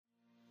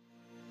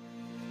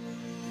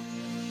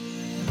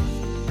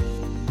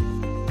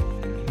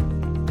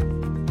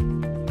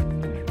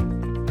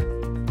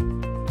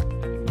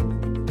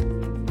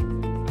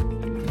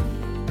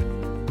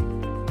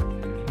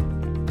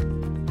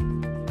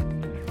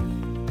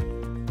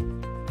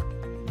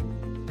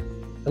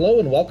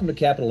Hello and welcome to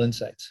Capital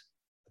Insights,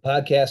 a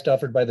podcast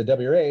offered by the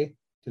WRA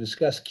to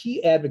discuss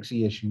key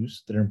advocacy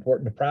issues that are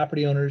important to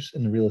property owners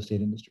in the real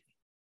estate industry.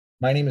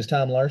 My name is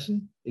Tom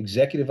Larson,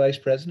 Executive Vice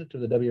President of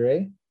the WRA,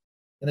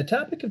 and the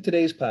topic of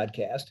today's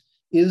podcast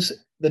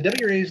is the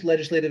WRA's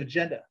legislative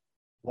agenda.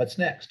 What's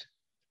next?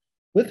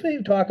 With me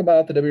to talk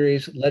about the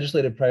WRA's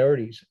legislative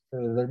priorities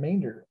for the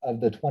remainder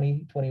of the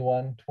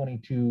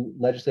 2021-22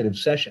 legislative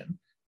session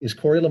is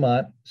Corey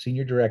Lamont,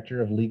 Senior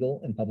Director of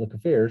Legal and Public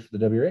Affairs for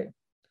the WRA.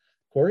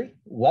 Corey,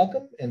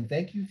 welcome and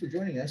thank you for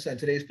joining us on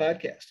today's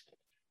podcast.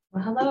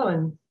 Well, hello,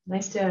 and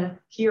nice to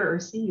hear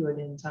or see you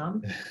again,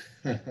 Tom.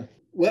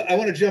 Well, I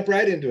want to jump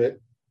right into it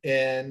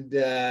and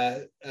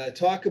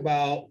talk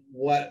about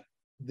what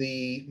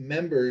the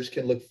members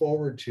can look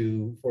forward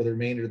to for the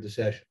remainder of the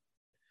session.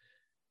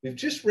 We've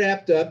just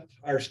wrapped up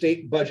our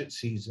state budget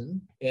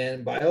season,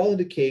 and by all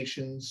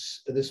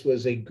indications, this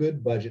was a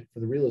good budget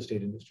for the real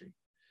estate industry.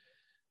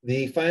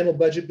 The final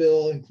budget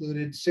bill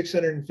included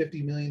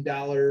 $650 million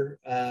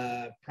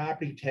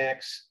property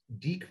tax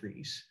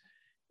decrease,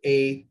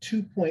 a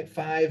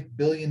 $2.5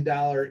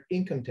 billion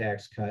income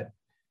tax cut,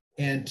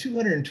 and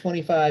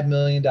 $225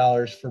 million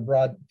for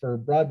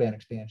broadband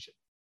expansion.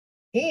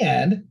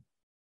 And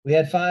we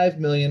had $5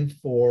 million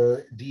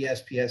for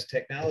DSPS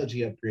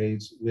technology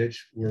upgrades,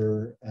 which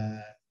were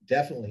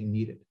definitely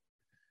needed.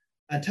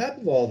 On top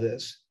of all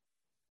this,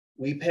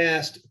 we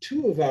passed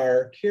two of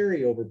our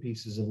carryover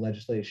pieces of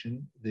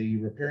legislation, the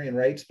Riparian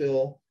Rights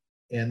Bill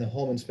and the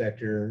Home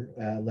Inspector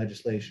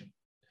legislation.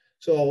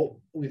 So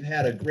we've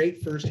had a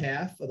great first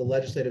half of the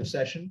legislative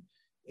session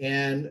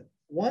and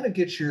want to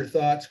get your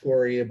thoughts,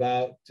 Corey,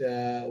 about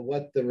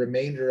what the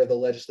remainder of the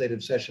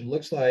legislative session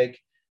looks like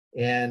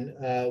and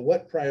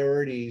what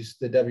priorities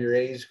the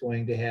WRA is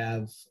going to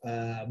have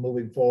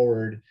moving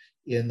forward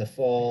in the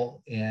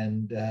fall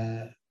and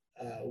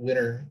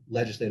winter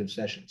legislative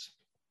sessions.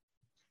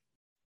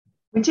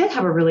 We did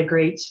have a really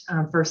great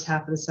first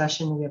half of the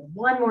session. We have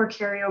one more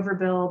carryover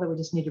bill that we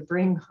just need to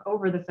bring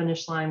over the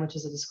finish line, which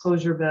is a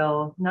disclosure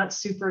bill. Not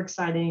super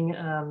exciting,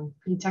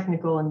 pretty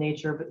technical in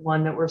nature, but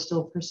one that we're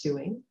still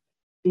pursuing.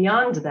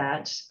 Beyond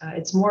that,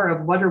 it's more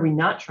of what are we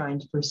not trying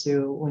to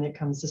pursue when it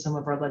comes to some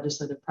of our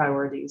legislative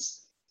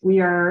priorities. We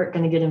are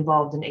going to get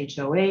involved in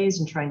HOAs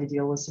and trying to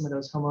deal with some of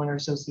those homeowner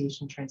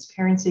association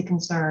transparency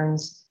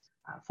concerns,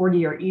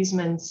 40-year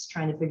easements,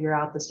 trying to figure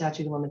out the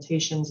statute of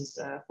limitations as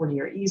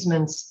 40-year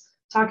easements,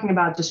 talking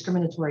about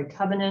discriminatory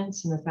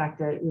covenants and the fact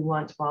that we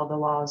want, while the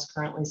laws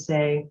currently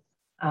say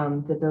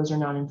that those are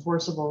not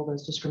enforceable,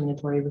 those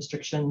discriminatory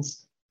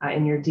restrictions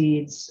in your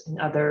deeds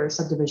and other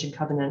subdivision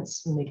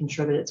covenants, and making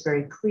sure that it's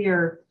very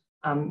clear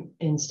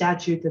in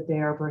statute that they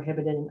are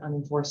prohibited and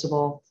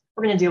unenforceable.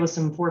 We're going to deal with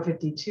some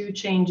 452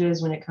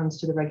 changes when it comes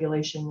to the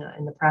regulation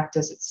and the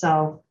practice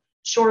itself.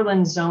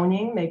 Shoreline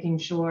zoning, making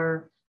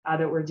sure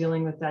that we're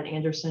dealing with that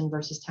Anderson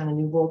versus Town of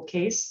Newbold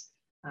case,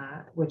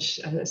 which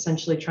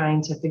essentially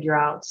trying to figure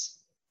out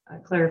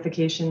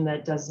clarification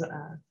that does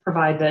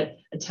provide that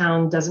a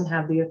town doesn't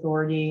have the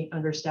authority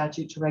under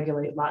statute to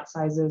regulate lot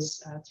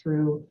sizes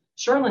through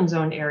shoreline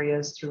zone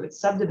areas through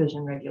its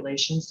subdivision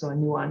regulations. So a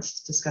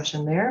nuanced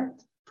discussion there.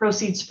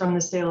 Proceeds from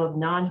the sale of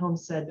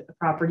non-homestead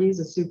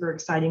properties, a super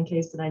exciting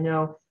case that I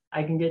know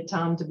I can get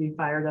Tom to be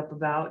fired up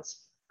about,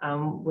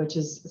 which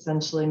is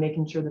essentially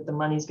making sure that the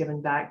money is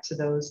given back to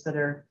those that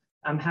are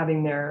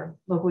having their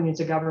local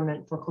units of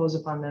government foreclose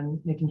upon them,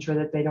 making sure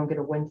that they don't get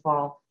a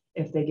windfall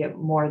if they get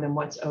more than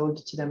what's owed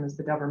to them as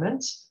the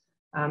government.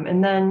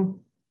 And then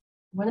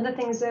one of the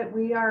things that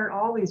we are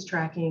always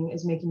tracking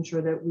is making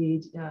sure that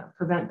we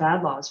prevent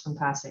bad laws from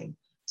passing.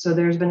 So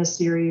there's been a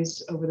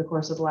series over the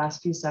course of the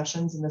last few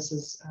sessions, and this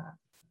is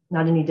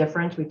not any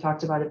different. We've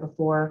talked about it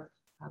before,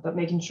 but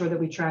making sure that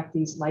we track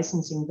these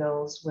licensing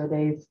bills where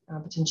they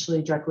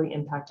potentially directly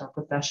impact our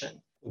profession.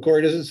 Well,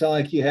 Corey, doesn't sound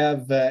like you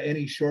have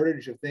any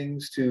shortage of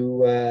things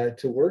to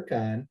work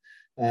on.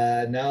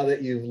 Now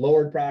that you've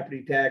lowered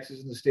property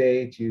taxes in the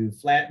state, you've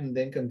flattened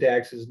income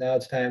taxes, now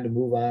it's time to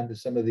move on to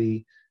some of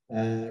the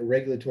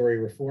regulatory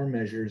reform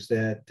measures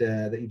that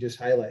you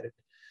just highlighted.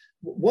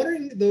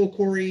 Wondering though,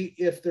 Corey,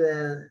 if there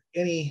are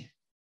any,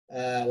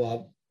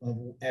 well,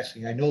 I'm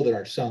asking, I know there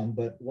are some,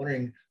 but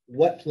wondering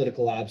what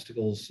political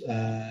obstacles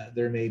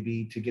there may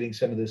be to getting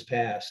some of this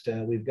passed.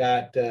 We've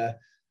got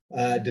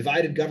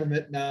divided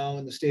government now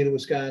in the state of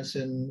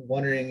Wisconsin,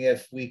 wondering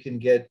if we can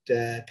get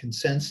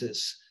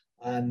consensus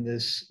on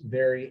this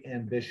very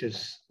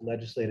ambitious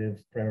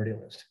legislative priority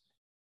list.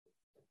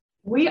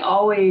 We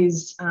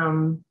always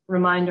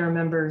remind our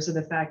members of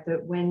the fact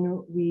that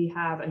when we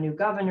have a new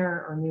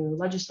governor or new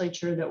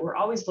legislature, that we're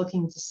always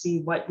looking to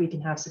see what we can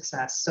have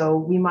success. So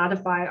we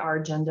modify our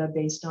agenda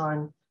based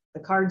on the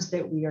cards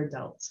that we are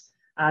dealt.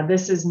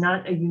 This is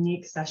not a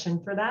unique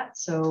session for that.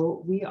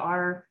 So we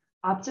are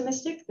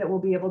optimistic that we'll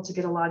be able to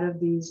get a lot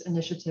of these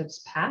initiatives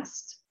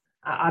passed.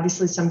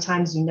 Obviously,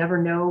 sometimes you never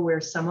know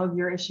where some of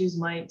your issues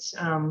might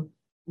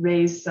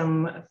raise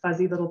some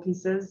fuzzy little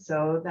pieces.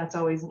 So that's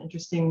always an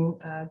interesting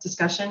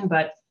discussion.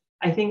 But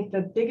I think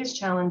the biggest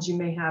challenge you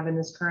may have in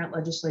this current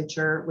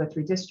legislature with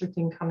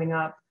redistricting coming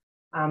up,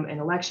 and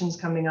elections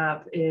coming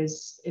up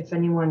is if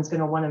anyone's going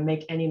to want to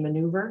make any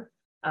maneuver,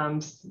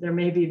 there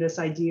may be this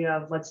idea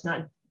of let's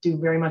not do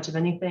very much of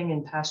anything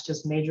and pass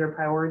just major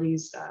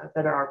priorities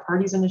that are our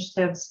party's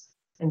initiatives.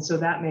 And so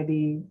that may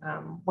be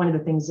one of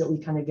the things that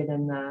we kind of get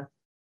in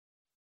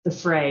the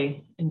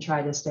fray and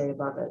try to stay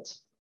above it.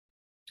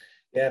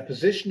 Yeah,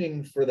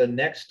 positioning for the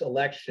next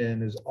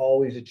election is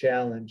always a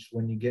challenge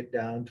when you get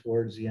down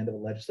towards the end of a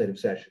legislative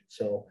session.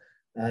 So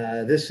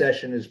this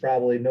session is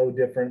probably no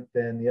different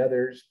than the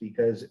others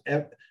because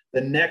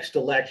the next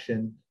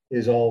election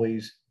is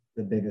always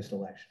the biggest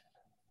election.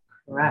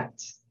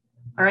 Correct.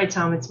 All right,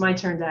 Tom, it's my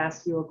turn to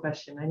ask you a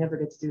question. I never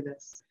get to do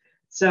this.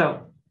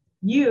 So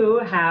you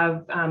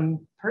have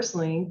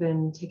personally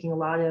been taking a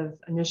lot of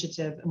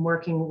initiative and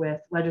working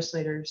with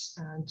legislators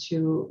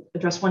to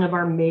address one of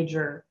our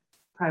major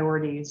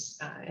priorities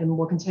and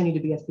will continue to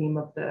be a theme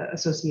of the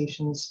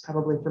associations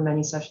probably for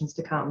many sessions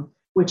to come,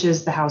 which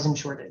is the housing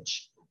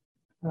shortage.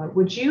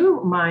 Would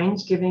you mind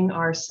giving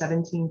our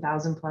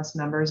 17,000 plus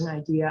members an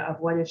idea of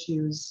what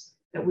issues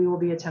that we will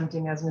be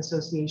attempting as an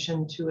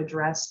association to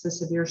address the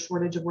severe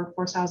shortage of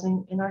workforce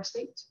housing in our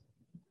state?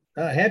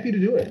 Happy to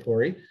do it,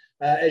 Corey.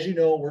 As you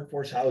know,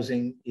 workforce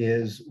housing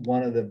is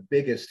one of the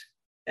biggest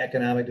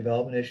economic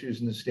development issues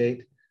in the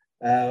state.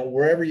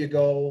 Wherever you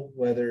go,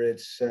 whether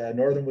it's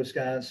northern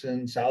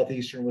Wisconsin,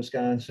 southeastern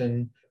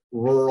Wisconsin,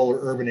 rural or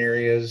urban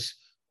areas,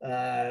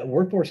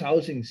 workforce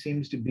housing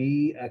seems to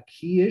be a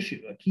key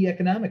issue, a key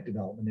economic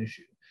development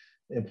issue.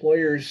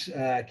 Employers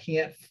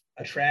can't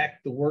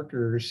attract the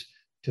workers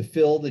to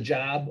fill the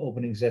job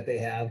openings that they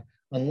have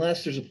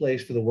unless there's a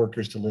place for the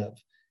workers to live.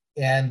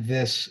 And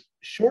this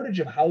shortage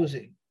of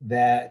housing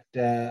that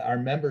our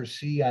members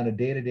see on a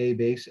day-to-day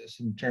basis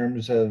in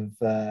terms of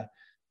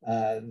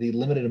the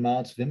limited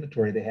amounts of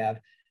inventory they have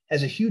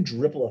has a huge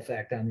ripple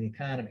effect on the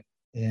economy.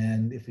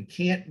 And if we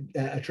can't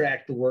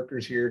attract the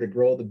workers here to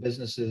grow the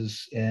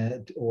businesses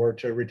or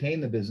to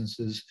retain the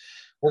businesses,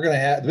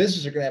 the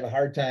businesses are going to have a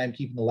hard time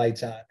keeping the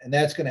lights on. And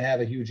that's going to have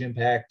a huge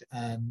impact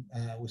on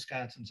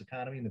Wisconsin's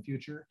economy in the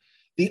future.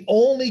 The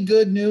only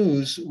good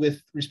news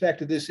with respect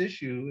to this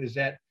issue is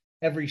that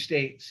every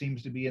state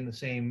seems to be in the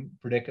same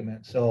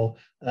predicament. So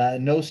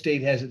no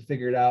state has it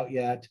figured out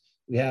yet.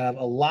 We have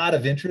a lot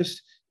of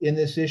interest in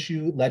this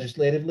issue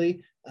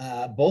legislatively.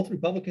 Both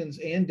Republicans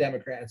and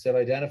Democrats have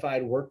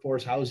identified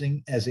workforce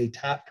housing as a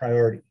top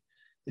priority.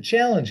 The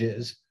challenge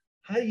is,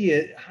 how do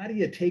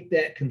you take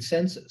that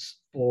consensus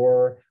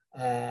for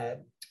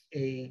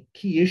a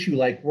key issue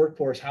like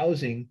workforce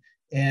housing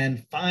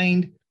and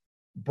find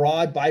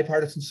broad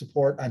bipartisan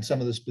support on some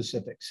of the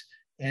specifics?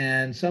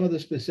 And some of the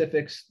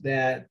specifics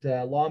that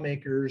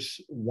lawmakers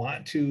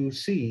want to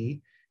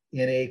see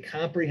in a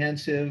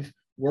comprehensive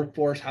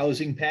workforce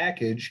housing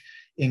package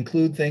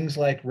include things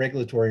like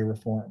regulatory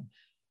reform.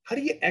 How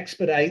do you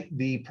expedite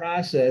the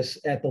process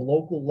at the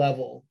local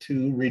level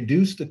to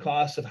reduce the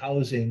cost of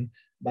housing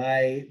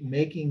by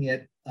making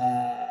it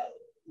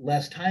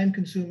less time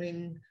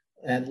consuming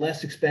and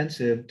less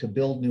expensive to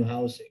build new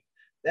housing?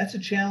 That's a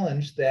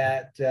challenge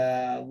that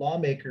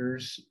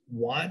lawmakers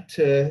want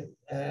to,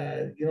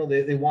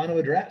 they want to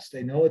address.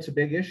 They know it's a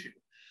big issue.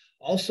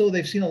 Also,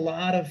 they've seen a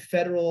lot of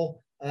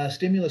federal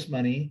stimulus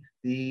money,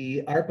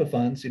 the ARPA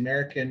funds, the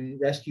American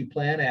Rescue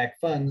Plan Act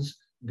funds,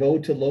 go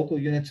to local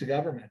units of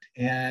government.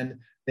 And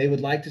they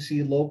would like to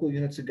see local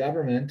units of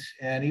government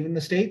and even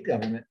the state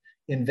government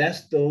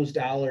invest those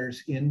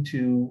dollars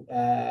into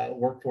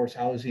workforce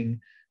housing,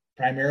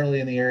 primarily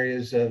in the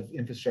areas of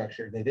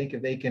infrastructure. They think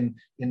if they can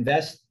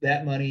invest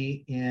that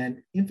money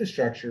in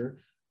infrastructure,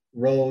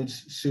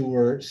 roads,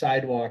 sewer,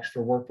 sidewalks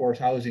for workforce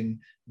housing,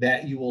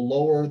 that you will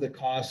lower the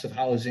costs of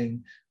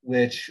housing,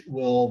 which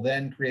will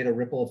then create a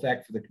ripple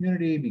effect for the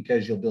community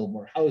because you'll build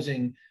more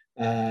housing,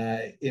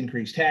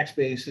 increase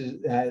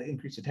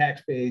the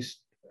tax base,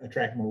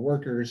 attract more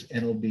workers,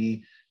 and it'll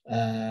be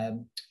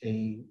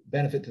a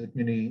benefit to the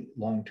community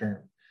long term.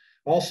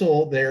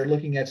 Also, they're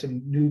looking at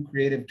some new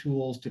creative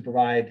tools to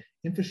provide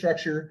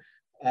infrastructure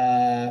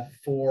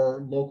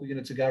for local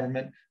units of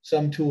government,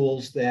 some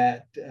tools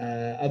that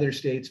other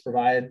states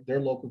provide their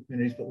local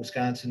communities, but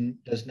Wisconsin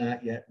does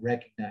not yet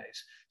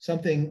recognize.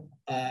 Something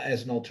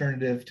as an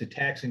alternative to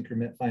tax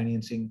increment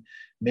financing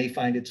may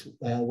find its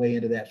way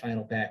into that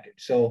final package.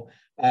 So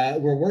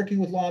we're working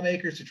with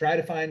lawmakers to try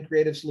to find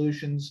creative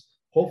solutions.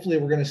 Hopefully,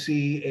 we're going to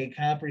see a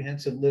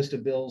comprehensive list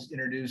of bills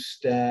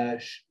introduced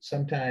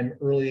sometime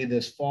early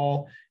this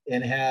fall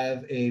and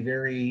have a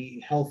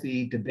very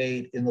healthy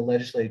debate in the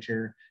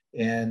legislature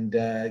and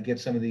get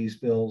some of these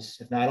bills,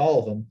 if not all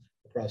of them,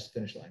 across the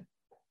finish line.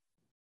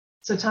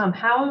 So Tom,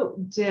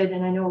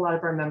 and I know a lot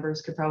of our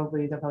members they're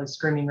probably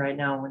screaming right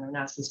now when I'm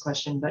asked this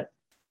question, but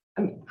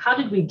how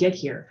did we get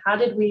here? How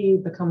did we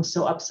become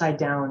so upside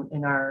down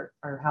in our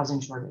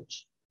housing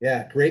shortage?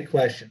 Yeah, great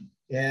question.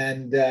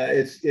 And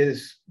this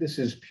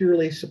is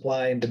purely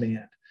supply and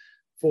demand.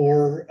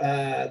 For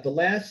the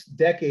last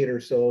decade or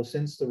so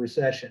since the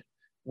recession,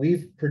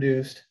 we've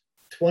produced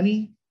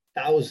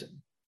 20,000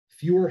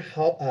 fewer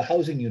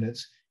housing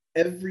units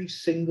every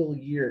single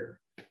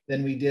year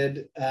than we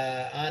did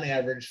on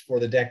average for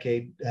the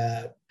decade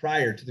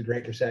prior to the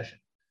Great Recession.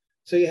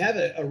 So you have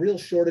a real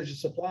shortage of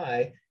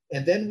supply.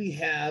 And then we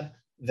have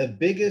the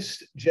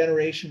biggest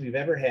generation we've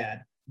ever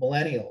had,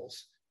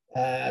 millennials,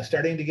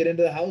 starting to get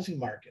into the housing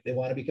market. They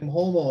want to become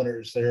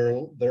homeowners.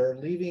 They're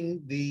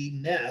leaving the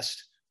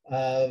nest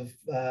of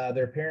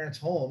their parents'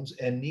 homes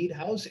and need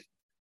housing.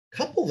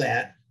 Couple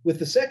that with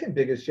the second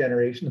biggest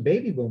generation, the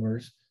baby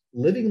boomers,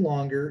 living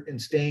longer and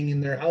staying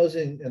in their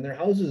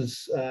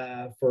houses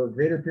for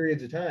greater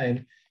periods of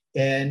time,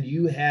 and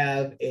you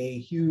have a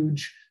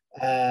huge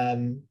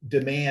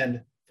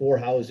demand for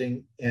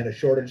housing and a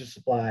shortage of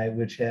supply,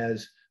 which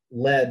has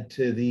led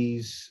to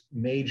these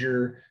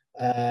major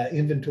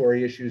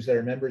inventory issues that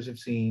our members have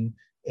seen,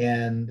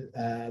 and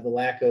the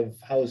lack of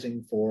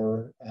housing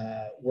for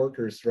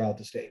workers throughout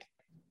the state.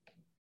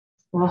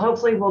 Well,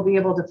 hopefully we'll be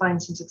able to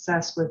find some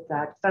success with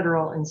that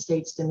federal and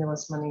state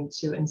stimulus money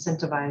to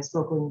incentivize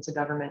local units of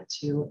government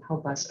to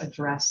help us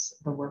address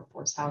the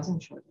workforce housing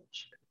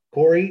shortage.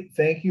 Corey,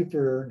 thank you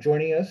for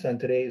joining us on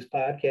today's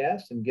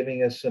podcast and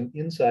giving us some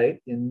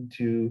insight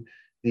into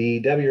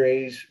the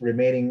WRA's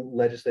remaining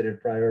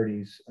legislative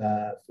priorities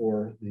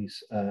for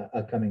this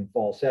upcoming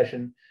fall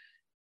session.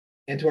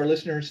 And to our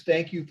listeners,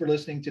 thank you for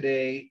listening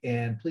today,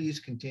 and please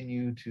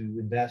continue to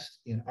invest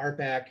in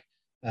RPAC.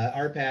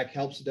 RPAC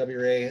helps the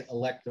WRA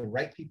elect the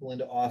right people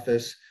into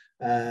office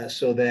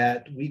so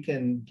that we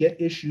can get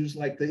issues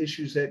like the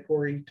issues that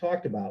Corey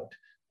talked about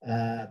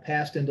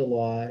passed into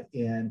law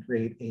and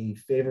create a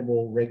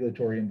favorable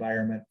regulatory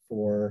environment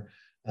for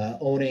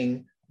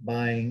owning,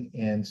 buying,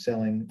 and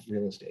selling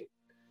real estate.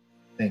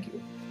 Thank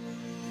you.